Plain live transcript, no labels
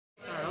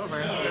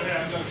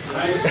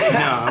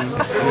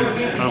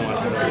I don't want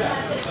to say that.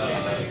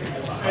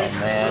 Oh,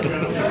 man.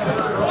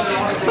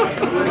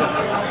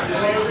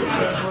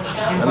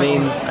 I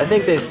mean, I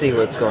think they see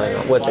what's going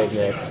on, what they've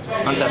missed.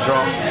 Untap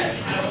draw.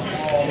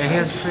 Yeah, he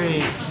has pretty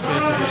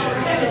good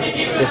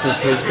position. This is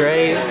his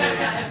grave.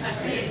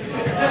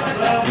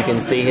 You can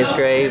see his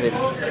grave.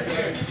 It's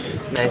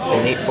nice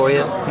and neat for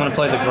you. I'm gonna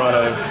play the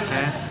grotto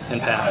and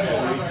pass.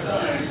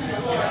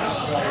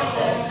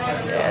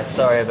 Yeah,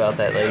 sorry about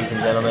that, ladies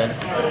and gentlemen.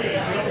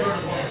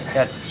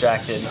 Got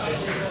distracted.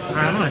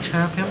 Alright, I'm gonna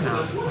trap him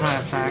now. I'm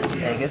gonna sack.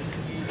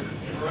 Aegis.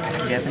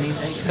 Japanese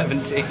Aegis.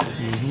 17.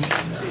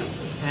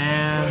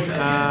 And,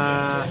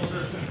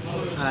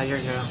 here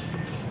you go.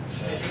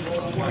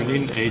 If you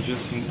need an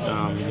Aegis, you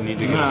need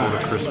to get hold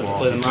of Chris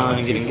Wall. Let's play the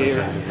 9, getting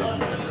gear.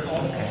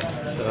 Okay.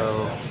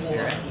 So,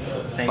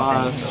 Same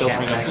 5, thing.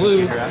 filtering Chat on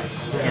blue. back,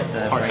 hit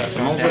the Hard cast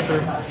Mold Drifter.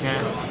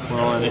 Yeah.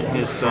 Well, and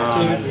it's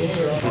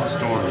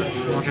Storm.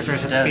 Mold Drifter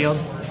is at the Does. field.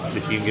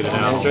 If you can get it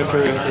out. Mold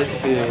Drifter is hit the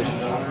field.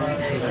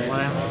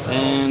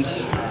 And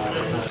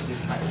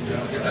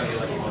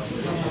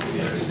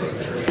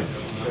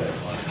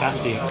pass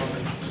to you.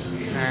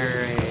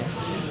 Alright.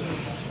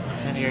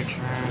 End of your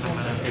turn, I'm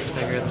gonna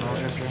disfigure the Mold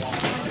Drifter.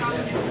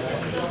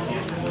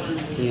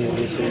 Use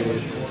this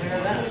food.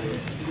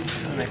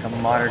 Like a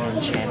modern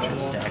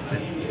enchantress deck.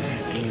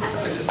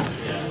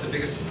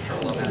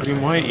 Green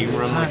white, you can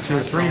run like 2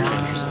 or 3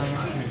 enchantress.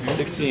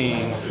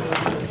 16.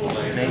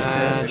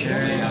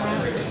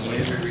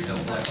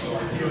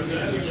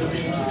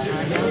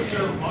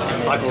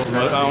 Cycle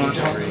remote owners.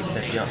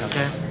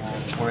 Okay.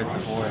 Words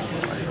of war.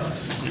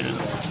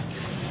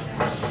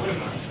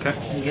 Okay. I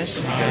guess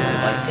you could go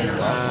with like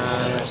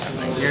interlock or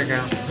something. Here you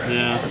go.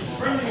 Yeah.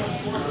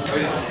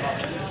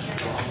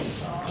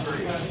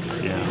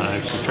 Yeah, I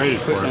actually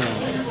traded for it.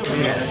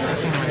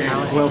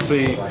 Well,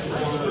 see,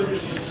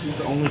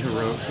 the only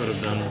heroics that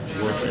have done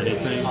worth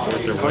anything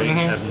with their weight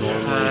have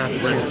normally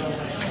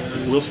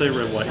we'll say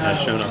red white has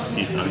shown up a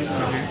few times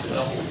now and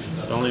stuff.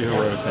 The only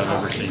heroics I've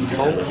ever seen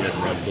people that get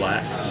red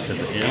black because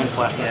of And him.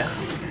 flashback.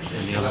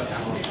 And the other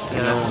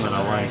one that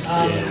I like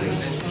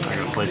is I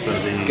got to play some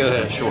of these. Go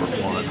ahead. A short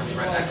one.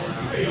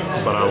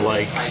 But I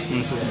like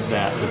this is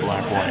that the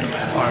black white.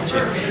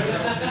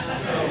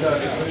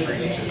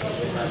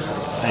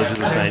 Age of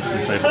the Fates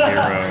and favorite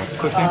hero.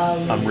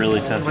 Quicksand. I'm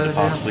really tempted to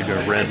possibly go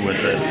red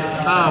with it.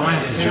 Oh,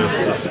 minus 2. Just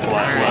a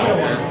splat.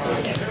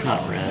 Well,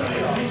 not red.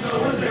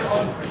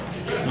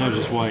 No,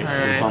 just white.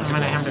 Alright, I'm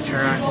gonna have to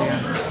track you.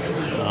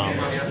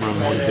 Run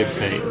one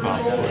dictate,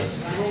 possibly.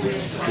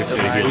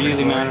 We're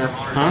using matter.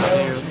 Huh?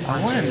 I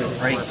wanted to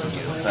break,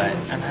 but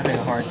I'm having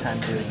a hard time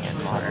doing it in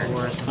modern.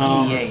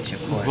 EH, of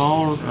course.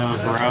 Brow,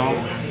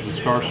 the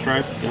Scar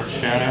Stripe, Death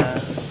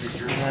Shadow.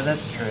 Yeah,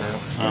 that's true.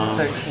 It's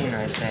 13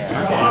 right there.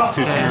 And it's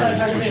 2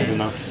 turns, which is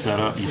enough to set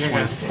up. You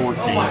swing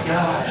 14.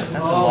 That's a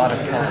lot of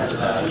colors,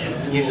 though.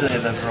 Usually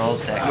the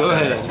girls' decks Go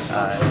ahead.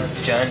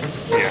 Jund.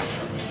 Yeah.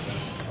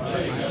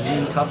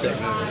 Top deck.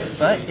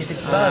 But if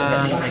it's bug,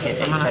 that means I get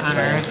 8 I'm gonna pet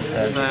turns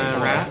instead of the just 4.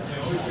 rats.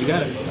 You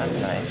got it. That's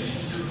nice.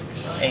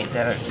 8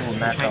 that will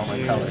match all my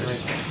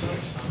colors.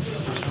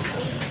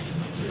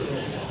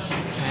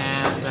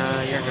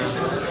 And here goes.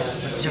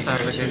 It's just out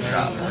of a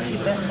 2-drop.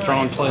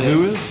 Tron play.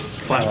 Zoo is?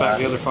 Flashback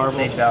the other fireball.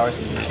 Sage Bowers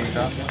is a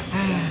 2-drop.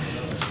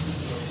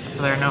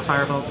 So there are no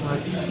firebolts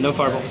left? No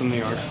firebolts in the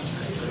yard.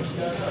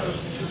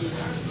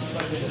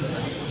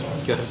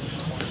 Go ahead.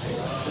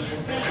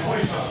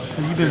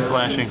 Have you been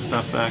flashing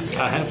stuff back?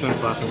 I have been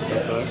flashing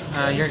stuff back.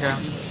 Here you go.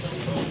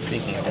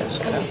 Speaking of Death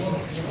Shadow.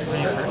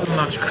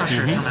 No, just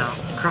Crusher, come out.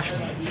 Crush me.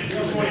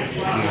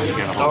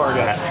 Star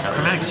guy.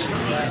 Chromatic.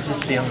 Is this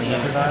the only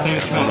interval? Same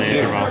It's only as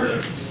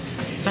interval.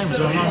 Same as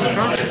one on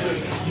Crush.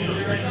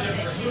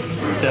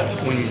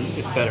 except when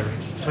it's better.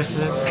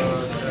 Twisted it.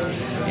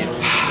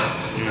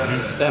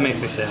 That makes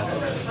me sad.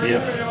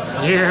 Yep.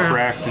 Yeah.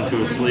 Cracked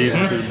into a sleeve,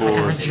 into the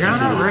board. Regina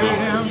into the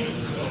Radio.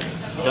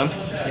 Done?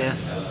 Yeah.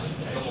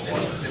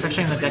 It's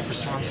actually in the deck for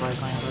Storm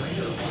Cycling.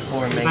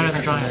 Or It's better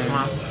than drawing a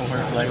swamp.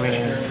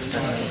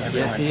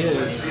 Yes, he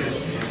is.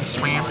 He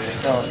swam.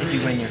 Well, if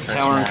you win your first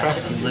Tower and match,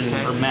 trap? if you lose,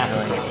 Or map. you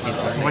really get to keep it.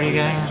 What are you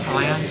getting? A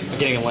land? I'm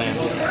getting a land,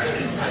 yes.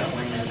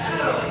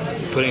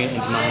 Putting it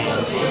into my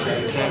hand.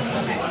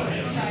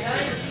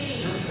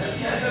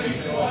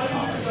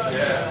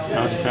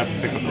 I'll just have to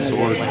pick up the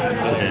sword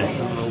today.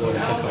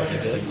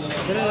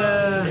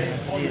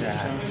 See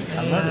that. I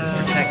love its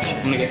protection.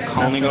 I'm gonna get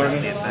Calming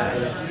Garden.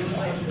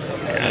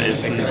 Yeah,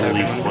 it's the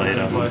least played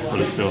of them, but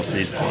it still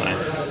sees play.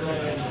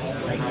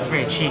 It's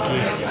very cheeky.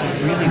 I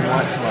really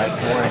want to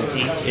like War and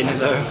Peace. Isn't it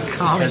though?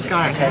 Calm Because as its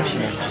guard.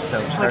 protection is just so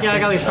It's perfect. like, yeah, I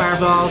got these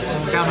fireballs,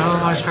 got my own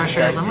Mars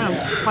Crusher, I'm gonna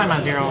play my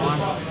 0-1.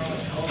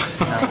 It's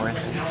not worth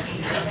it.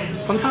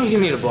 Sometimes you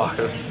need a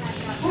blocker.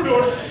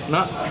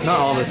 Not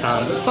all the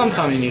time, but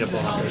sometimes you need a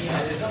blocker.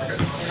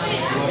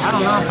 I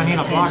don't know if I need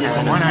a blocker,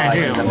 but when I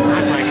do, I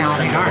play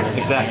Calming Guard.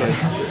 Exactly.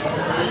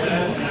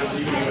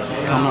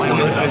 I'm not the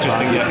most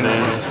interesting yet.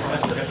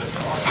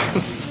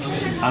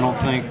 I don't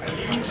think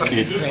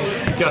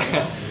it's. Go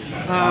ahead.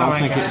 I don't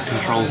think it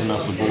controls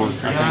enough the board.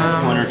 I think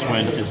Splinter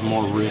Twin is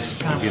more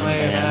risk of getting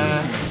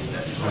banned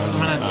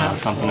than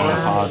something in a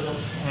pod.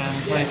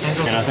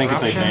 And I think if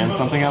they ban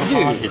something out of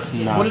pod, it's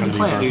not going to be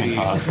broken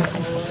pod.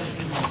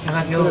 And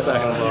that deals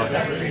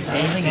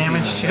anything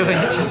damage to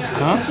it.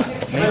 Huh?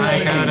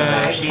 I go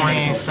to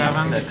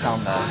 27. The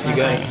combo. You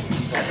got it.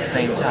 At the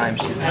same time,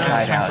 she's a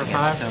side out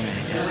against so many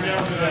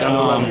hits. Down to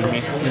 11 for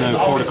me. No,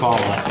 Cortical.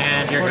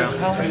 And here we go.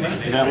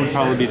 That would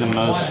probably be the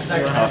most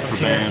up for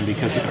ban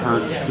because it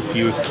hurts the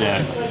fewest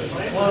decks.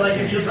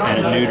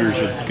 And it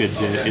neuters a good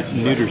bit. It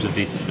neuters a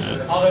decent bit.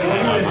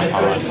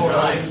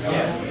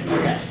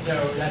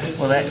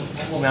 Well,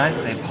 when I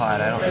say pod,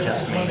 I don't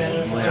just mean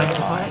literal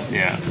pod.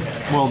 Yeah.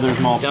 Well, there's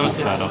multiple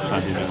setups I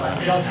do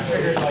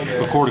that.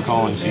 But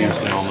Cortical is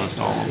used in almost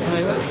all of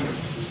them.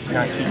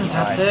 Not Kiki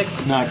Top pod.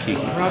 6. Not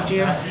Kiki. Robbed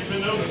you.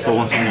 But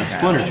once again, that's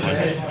Splinter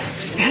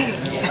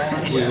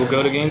Twin. We will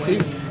go to game 2.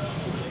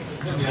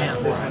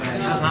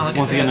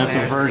 Once again, that's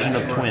a version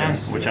of Twin,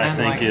 which I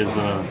think is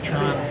Tron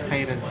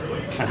faded.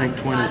 I think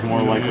Twin is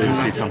more likely to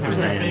see something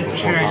banned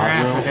before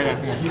Pot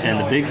will. And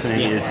the big thing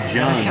is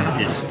Jun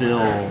is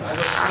still a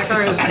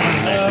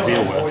pain to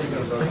deal with.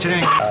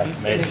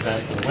 Amazing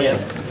event for the win.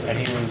 And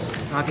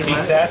he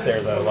sat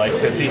there though, like,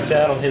 because he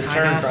sat on his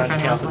turn trying to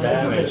count the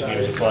damage. And he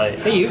was just like,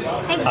 Hey, you.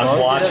 I'm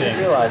watching. He doesn't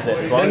realize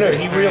it. No,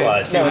 he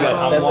realized. He was like,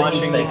 I'm that's what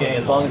he's watching the thinking. game.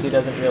 As long as he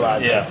doesn't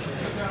realize it.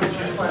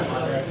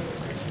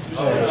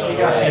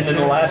 And then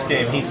the last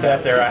game, he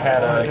sat there. I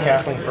had a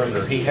Kathleen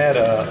Perimeter. He had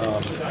a.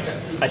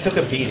 I took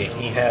a beating.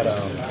 He had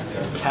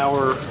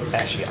Tower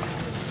Ashiok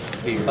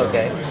Sphere.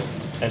 Okay.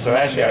 And so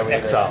Ashiok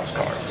exiles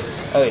cards.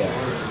 Oh yeah.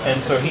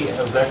 And so he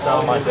was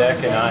exiled my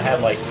deck, and I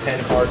had like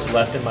 10 cards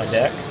left in my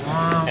deck,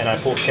 and I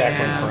pulled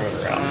Kathleen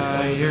Perimeter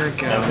out. You're good.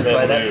 Because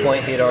by that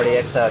point he had already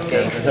exiled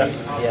games.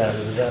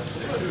 Yeah.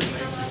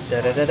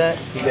 Da-da-da-da.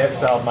 He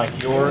exiled my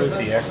Kioras,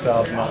 he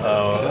exiled my,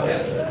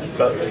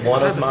 but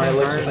one of my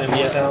Elixirs of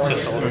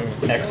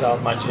Immortality,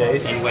 exiled my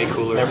Jace, And way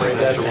cooler. memory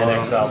deck, and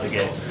exiled the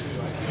Gates.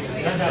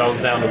 So I was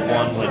down to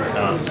 1 with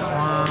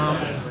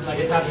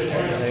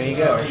There you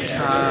go.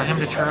 Him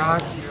to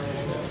Trog.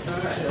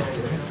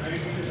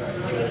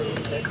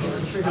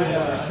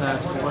 So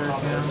that's 4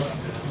 of him.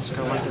 Let's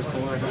go 1 through 4.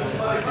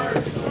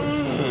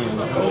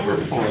 over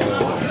 4.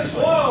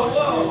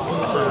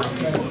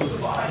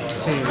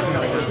 2.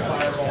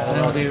 And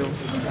then we'll do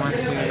 1, 2,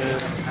 and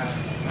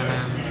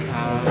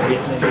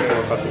then 3,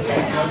 4, 5, 6.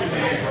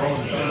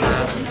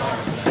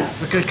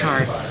 it's a good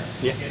card.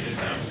 Yeah.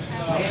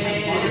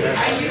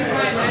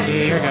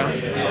 Here we go.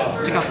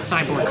 Take off the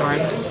sideboard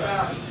card.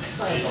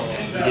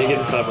 You did get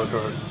the sideboard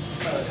card.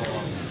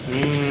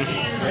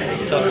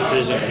 Tough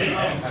decision.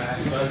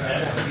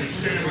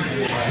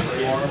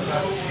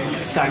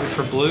 Sack this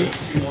for blue.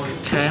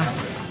 Okay.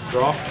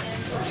 Draw.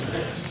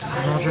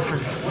 Soldier for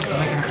to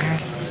make an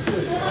appearance.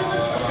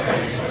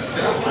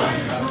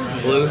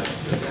 Blue.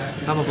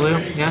 Double blue,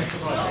 yes.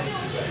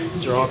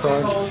 Draw a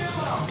card.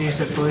 Deuce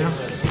is blue.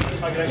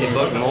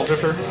 Invoke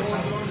Moldifer.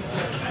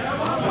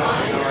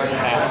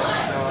 Pass.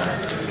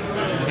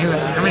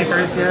 How many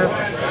cards do you have?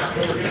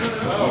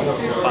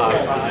 5.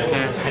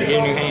 Okay. Had to get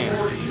a new hand.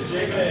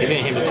 He's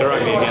gonna hit the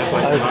Turok me against my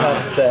I was about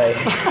to say.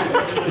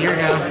 Here we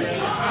go.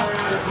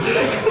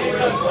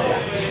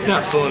 He's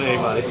not fooling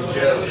anybody.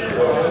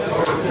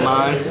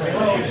 Mine.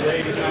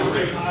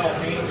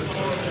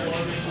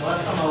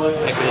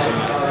 Expedition.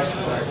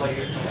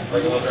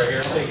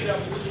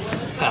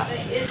 Pass.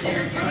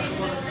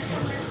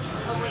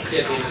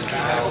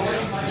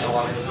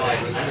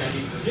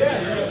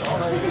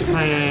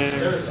 My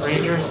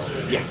Ranger.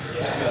 Yeah.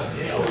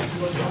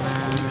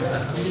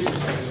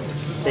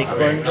 Take 1,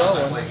 draw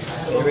 1.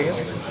 Here we go.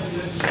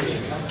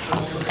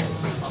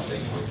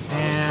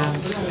 And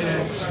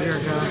it's here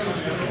we go.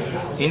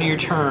 End of your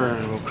turn,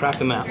 we'll crack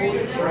them out.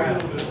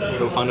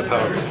 Go find a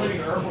power plant.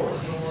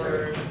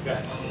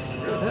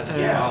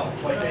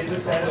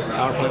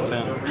 Power plant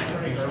found.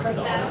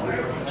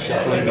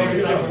 Shuffling game.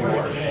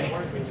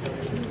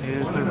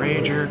 Is the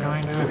Rager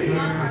going to appear?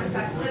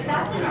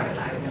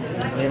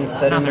 Then Not the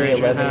suddenly Rager,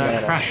 11 the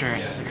mana. Crusher.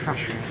 The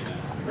Crusher.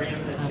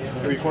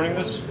 Are you recording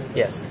this?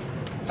 Yes.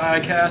 I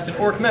cast an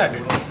Orc Mech.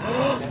 $21.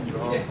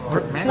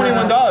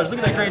 $21. Look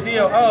at that great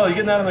deal. Oh, you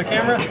getting that on the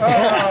camera?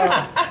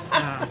 Oh,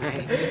 Oh,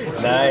 great.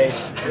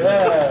 Nice.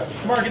 yeah.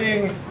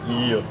 Marketing.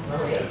 Yeah.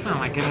 Oh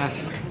my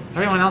goodness.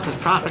 Everyone else is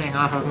profiting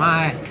off of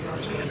my...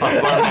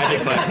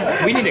 Magic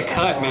play. We need a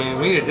cut, man.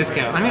 We need a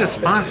discount. I need a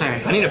sponsor.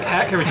 I need a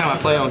pack every time I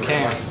play on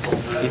cam.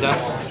 You done?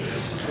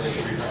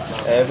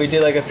 If we do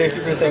like a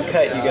 50%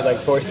 cut, you get like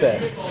 4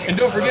 cents. And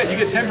don't forget, you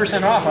get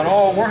 10% off on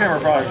all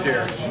Warhammer products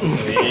here.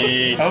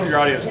 Sweet. I hope your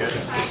audio's good.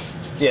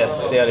 Yes,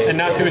 the audio. And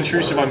not too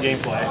intrusive on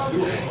gameplay.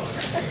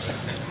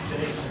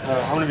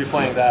 I'm going to be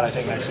playing that, I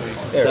think, next week.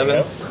 There 7. we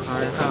go.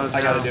 Sorry.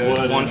 I got to do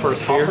it. 1 for a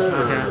sphere.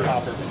 Or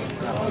Pauper.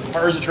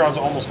 My RUG Tron's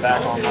almost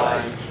back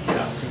online.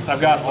 I've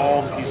got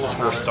all the pieces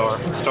for Or star.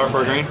 Star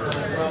for a green.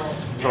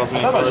 Draws me.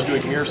 I thought about just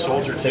doing Mirror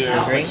Soldier too. 6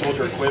 and green.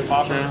 Soldier Equip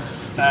Pauper.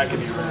 That could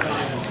be really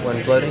nice.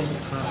 1 floating.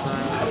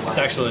 It's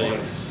actually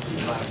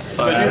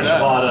Fire. A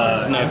lot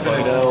of No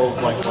Infinite fire.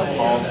 Elves, like what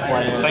Paul's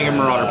playing. Finger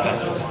Marauder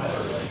Pass.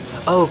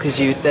 Oh, because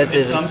that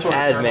does some sort of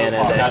add turn mana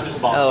off. I then. just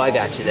bought Oh, I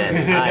got you then.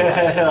 I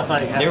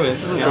got you. There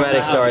was.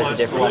 Chromatic Star is a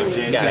different one.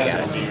 Got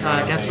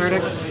it. Guess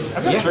verdict.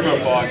 I've got Turbo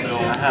Fog I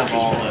built. have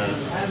all the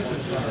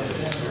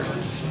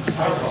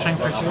Strength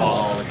for 2.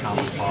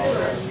 common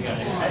power.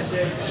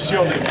 See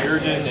all the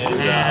Mirrodin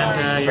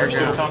and your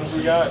Darksteel go. comics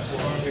we got?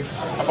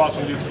 I bought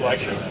some dude's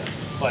collection.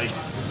 Like,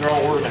 they're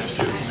all organized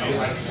too. It's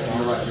amazing.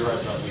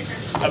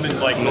 I've been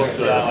like going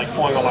for that, like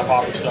pulling all my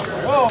Pauper stuff.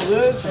 Like, oh,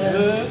 this and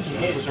this,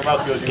 which I'm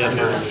about to go do Guess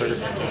right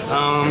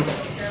now.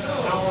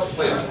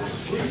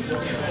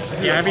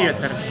 Yeah, I beat you at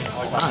 17.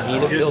 I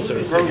need a filter.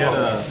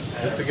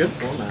 It's a good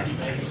format.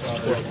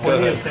 Go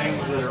ahead.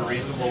 Things that are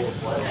reasonable to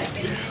play.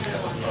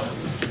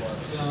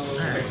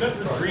 Strength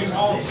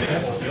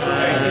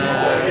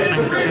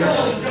for 2.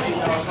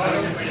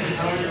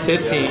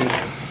 15.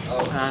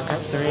 Top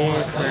 3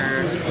 for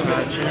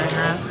Chewing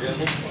Rats.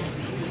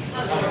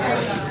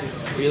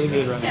 Really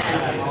good right now.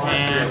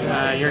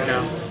 And your go.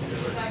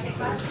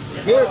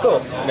 Miracle.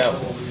 No.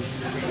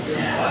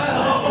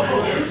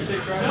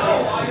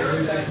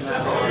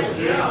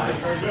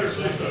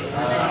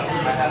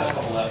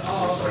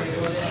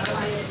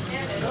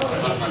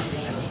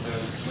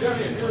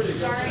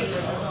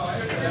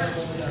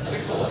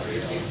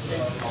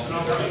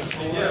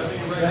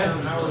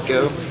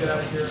 Go.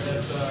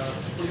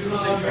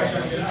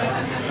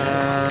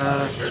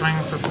 Swing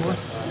for 4.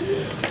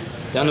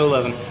 Down to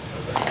 11.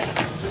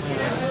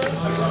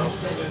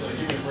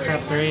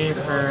 Top 3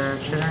 for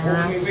Chewing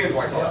Rats.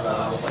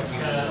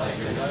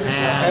 I'm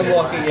And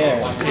walking there.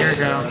 your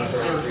go.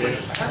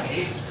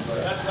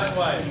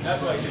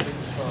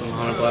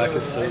 Mono Black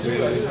is so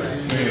good.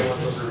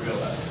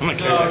 I'm gonna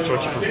carry next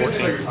torture for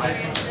 14.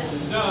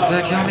 Does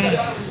that kill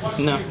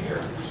me? No.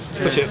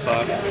 Push it at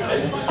 5.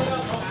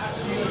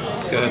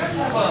 Good.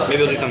 Maybe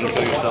you'll do something to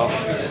kill yourself.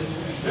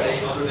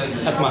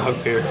 That's my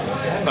hope here.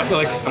 I feel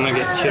like I'm gonna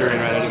get chittering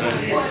right out again.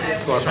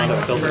 Before I find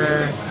out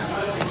filter.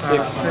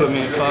 6, put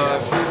me at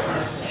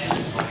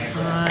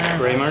 5.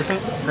 Gray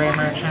Merchant. Gray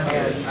Merchant.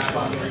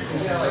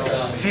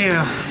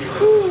 Phew.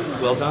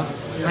 Well done.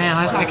 Man,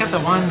 I got the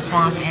one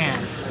swamp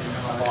hand.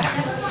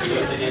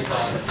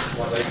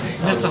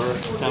 Missed a,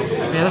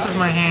 yeah, this is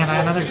my hand. I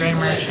have another Gray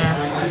Merchant,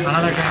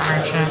 another Gray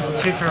Merchant,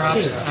 2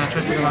 corrupts, and a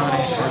Twisted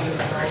Abomination.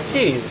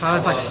 Jeez. So I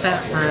was like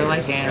set for a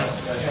late game.